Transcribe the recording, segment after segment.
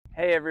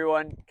Hey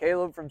everyone,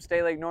 Caleb from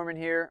Stay Lake Norman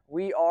here.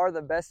 We are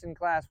the best in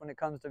class when it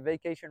comes to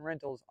vacation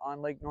rentals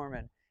on Lake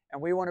Norman,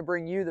 and we want to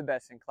bring you the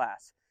best in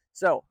class.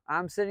 So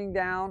I'm sitting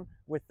down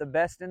with the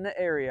best in the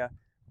area,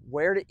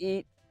 where to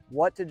eat,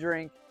 what to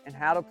drink, and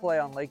how to play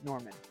on Lake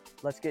Norman.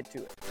 Let's get to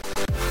it.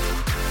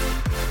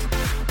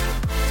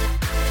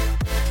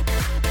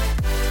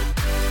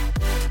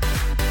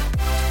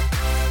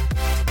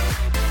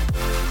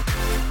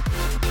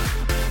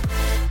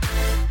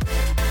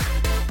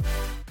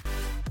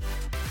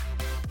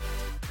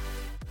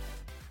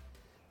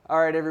 All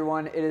right,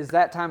 everyone, it is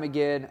that time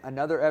again,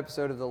 another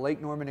episode of the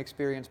Lake Norman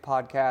Experience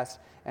podcast,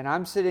 and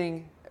I'm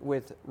sitting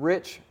with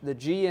Rich, the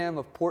GM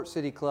of Port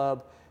City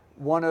Club,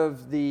 one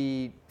of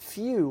the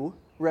few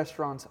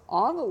restaurants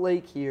on the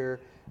lake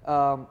here.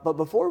 But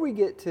before we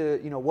get to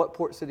what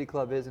Port City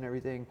Club is and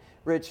everything,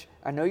 Rich,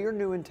 I know you're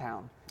new in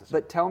town,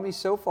 but tell me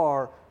so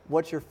far,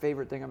 what's your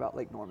favorite thing about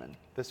Lake Norman?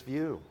 This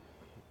view.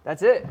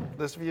 That's it.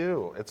 This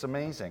view. It's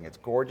amazing. It's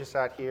gorgeous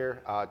out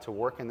here. To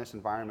work in this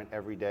environment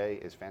every day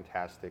is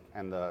fantastic,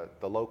 and the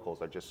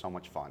locals are just so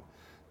much fun.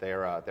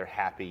 They're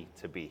happy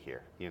to be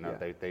here.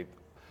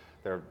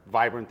 They're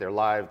vibrant. They're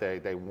live.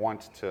 They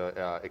want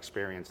to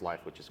experience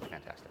life, which is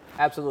fantastic.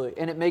 Absolutely,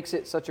 and it makes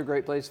it such a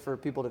great place for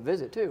people to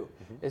visit too.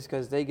 Is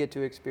because they get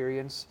to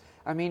experience.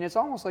 I mean, it's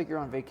almost like you're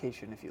on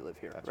vacation if you live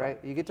here, right?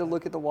 You get to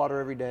look at the water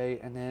every day,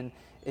 and then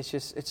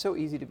it's so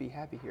easy to be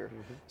happy here.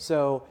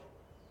 So,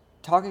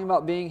 talking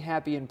about being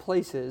happy in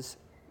places,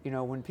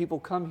 when people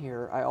come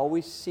here, I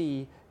always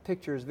see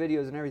pictures,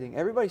 videos, and everything.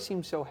 Everybody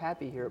seems so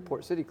happy here at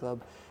Port City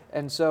Club.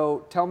 And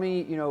so tell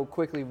me,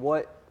 quickly,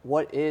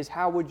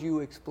 how would you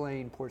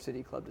explain Port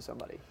City Club to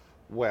somebody?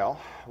 Well,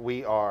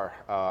 we are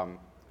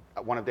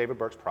one of David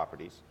Burke's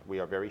properties. We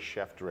are very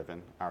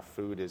chef-driven. Our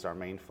food is our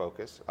main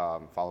focus,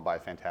 followed by a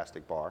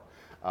fantastic bar.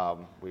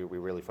 We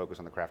really focus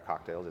on the craft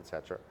cocktails,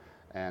 etc.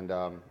 And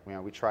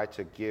we try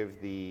to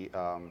give the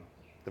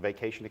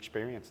vacation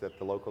experience that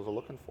the locals are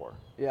looking for.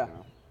 Yeah,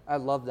 I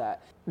love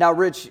that. Now,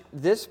 Rich,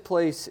 this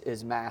place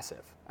is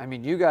massive. I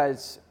mean,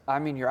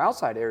 your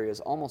outside area is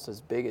almost as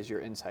big as your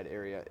inside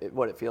area,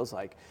 what it feels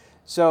like.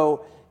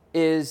 So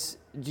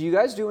do you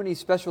guys do any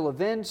special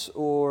events,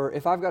 or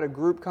if I've got a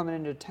group coming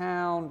into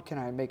town, can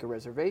I make a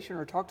reservation?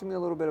 Or talk to me a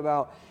little bit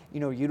about,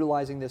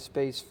 utilizing this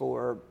space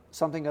for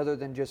something other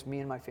than just me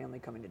and my family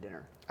coming to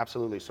dinner.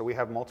 Absolutely. So we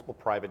have multiple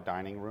private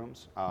dining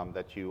rooms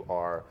that you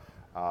are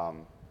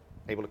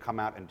able to come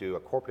out and do a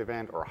corporate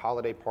event or a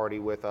holiday party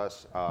with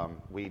us.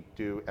 We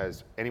do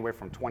anywhere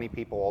from 20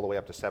 people all the way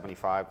up to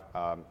 75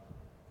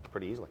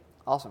 pretty easily.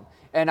 Awesome.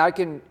 And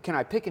can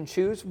I pick and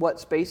choose what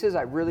spaces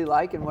I really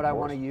like and what I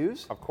want to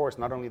use? Of course,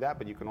 not only that,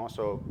 but you can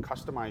also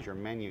customize your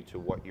menu to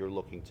what you're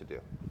looking to do.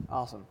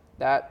 Awesome.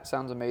 That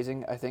sounds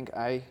amazing. I think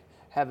I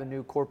have a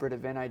new corporate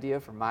event idea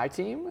for my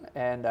team,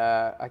 and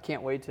I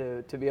can't wait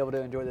to be able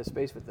to enjoy this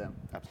space with them.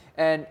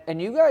 Absolutely.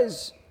 And you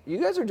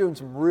guys are doing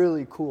some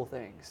really cool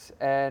things.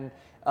 And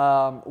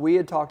we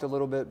had talked a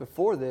little bit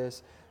before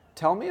this.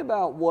 Tell me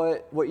about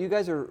what you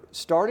guys are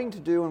starting to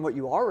do and what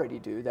you already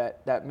do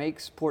that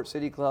makes Port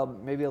City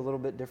Club maybe a little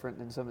bit different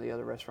than some of the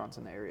other restaurants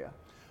in the area.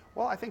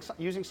 Well, I think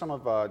using some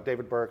of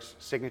David Burke's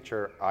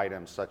signature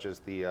items, such as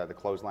the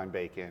clothesline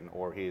bacon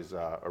or his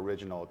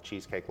original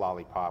cheesecake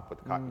lollipop with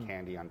the cotton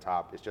candy on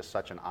top, is just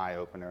such an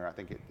eye-opener. I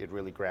think it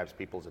really grabs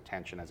people's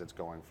attention as it's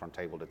going from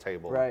table to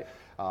table. Right.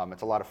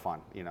 It's a lot of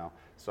fun,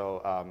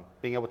 So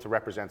being able to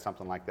represent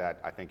something like that,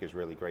 I think, is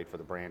really great for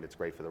the brand. It's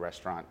great for the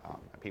restaurant.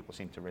 People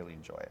seem to really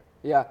enjoy it.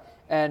 Yeah,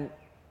 and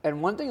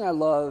one thing I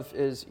love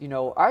is,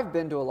 I've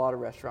been to a lot of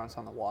restaurants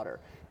on the water.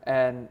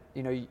 And,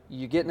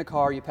 you get in the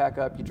car, you pack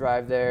up, you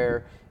drive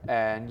there,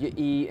 and you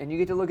eat, and you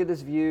get to look at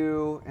this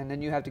view, and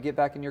then you have to get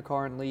back in your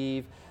car and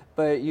leave.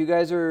 But you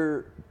guys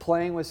are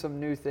playing with some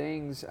new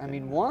things. I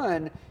mean,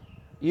 one,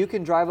 you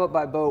can drive up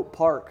by boat,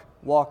 park,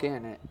 walk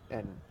in,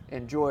 and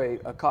enjoy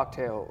a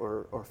cocktail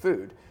or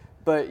food.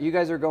 But you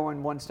guys are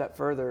going one step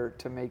further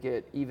to make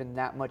it even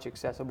that much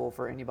accessible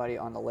for anybody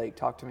on the lake.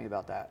 Talk to me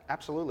about that.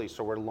 Absolutely.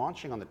 So we're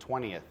launching on the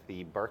 20th,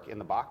 the Burke in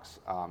the Box.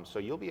 So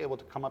you'll be able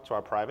to come up to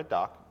our private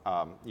dock.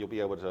 You'll be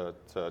able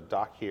to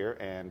dock here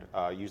and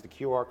use the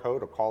QR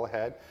code or call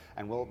ahead,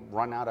 and we'll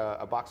run out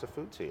a box of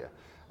food to you.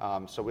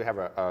 So we have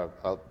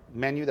a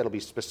menu that'll be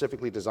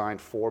specifically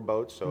designed for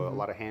boats, so a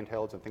lot of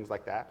handhelds and things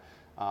like that.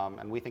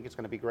 And we think it's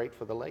going to be great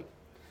for the lake.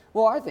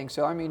 Well, I think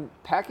so. I mean,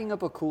 packing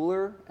up a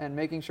cooler and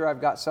making sure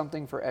I've got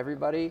something for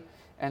everybody,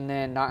 and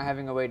then not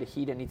having a way to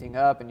heat anything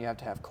up, and you have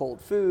to have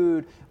cold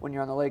food when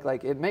you're on the lake,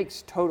 it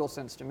makes total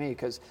sense to me,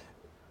 because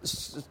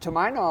to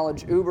my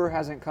knowledge, Uber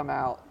hasn't come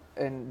out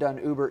and done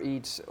Uber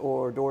Eats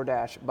or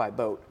DoorDash by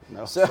boat.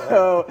 No.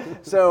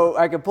 So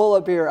I can pull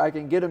up here, I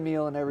can get a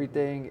meal and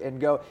everything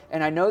and go.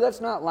 And I know that's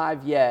not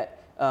live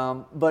yet,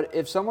 but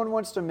if someone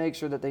wants to make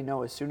sure that they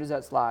know as soon as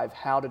that's live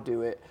how to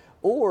do it,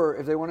 or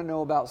if they want to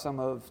know about some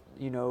of,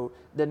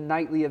 the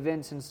nightly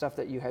events and stuff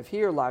that you have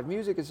here, live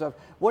music and stuff,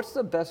 what's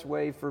the best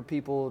way for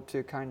people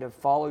to kind of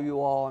follow you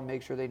all and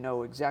make sure they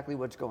know exactly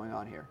what's going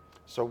on here?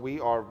 So we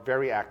are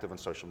very active on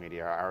social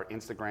media. Our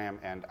Instagram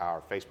and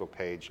our Facebook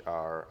page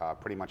are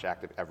pretty much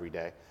active every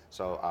day.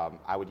 So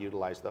I would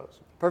utilize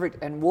those.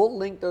 Perfect. And we'll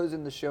link those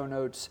in the show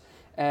notes.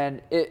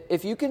 And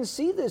if you can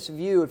see this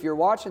view, if you're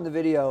watching the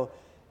video,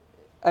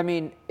 I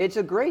mean, it's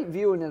a great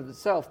view in and of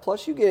itself.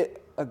 Plus, you get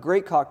a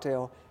great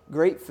cocktail,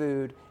 great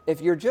food.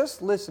 If you're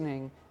just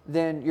listening,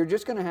 then you're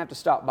just going to have to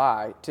stop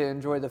by to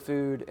enjoy the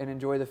food and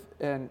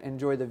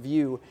enjoy the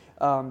view,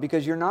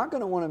 because you're not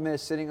going to want to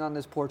miss sitting on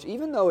this porch,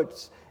 even though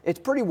it's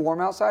pretty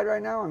warm outside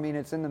right now. I mean,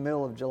 it's in the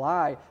middle of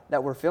July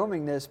that we're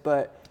filming this,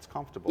 but it's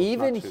comfortable.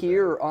 Even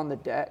here on the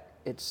deck,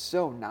 it's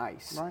so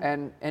nice. Right.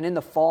 And in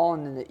the fall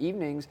and in the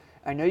evenings,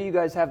 I know you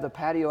guys have the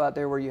patio out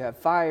there where you have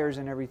fires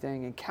and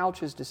everything and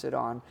couches to sit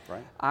on.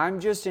 Right. I'm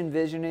just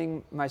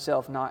envisioning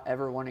myself not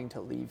ever wanting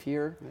to leave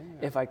here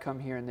if I come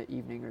here in the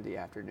evening or the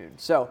afternoon.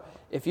 So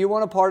if you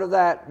want a part of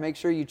that, make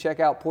sure you check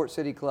out Port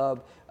City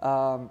Club.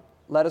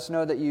 Let us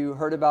know that you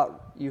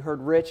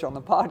heard Rich on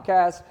the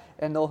podcast,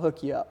 and they'll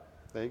hook you up.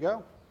 There you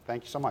go.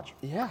 Thank you so much.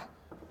 Yeah.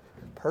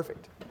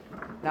 Perfect.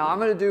 Now I'm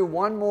going to do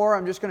one more.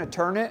 I'm just going to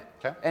turn it,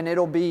 and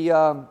it'll be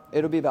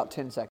about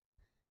 10 seconds.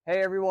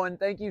 Hey everyone,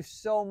 thank you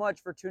so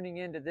much for tuning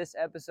in to this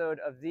episode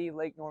of the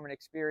Lake Norman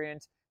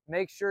Experience.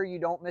 Make sure you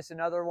don't miss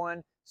another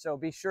one, so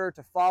be sure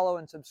to follow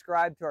and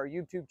subscribe to our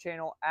YouTube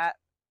channel at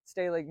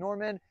Stay Lake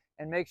Norman,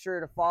 and make sure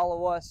to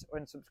follow us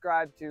and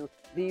subscribe to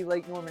the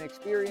Lake Norman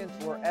Experience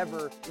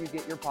wherever you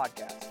get your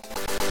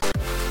podcasts.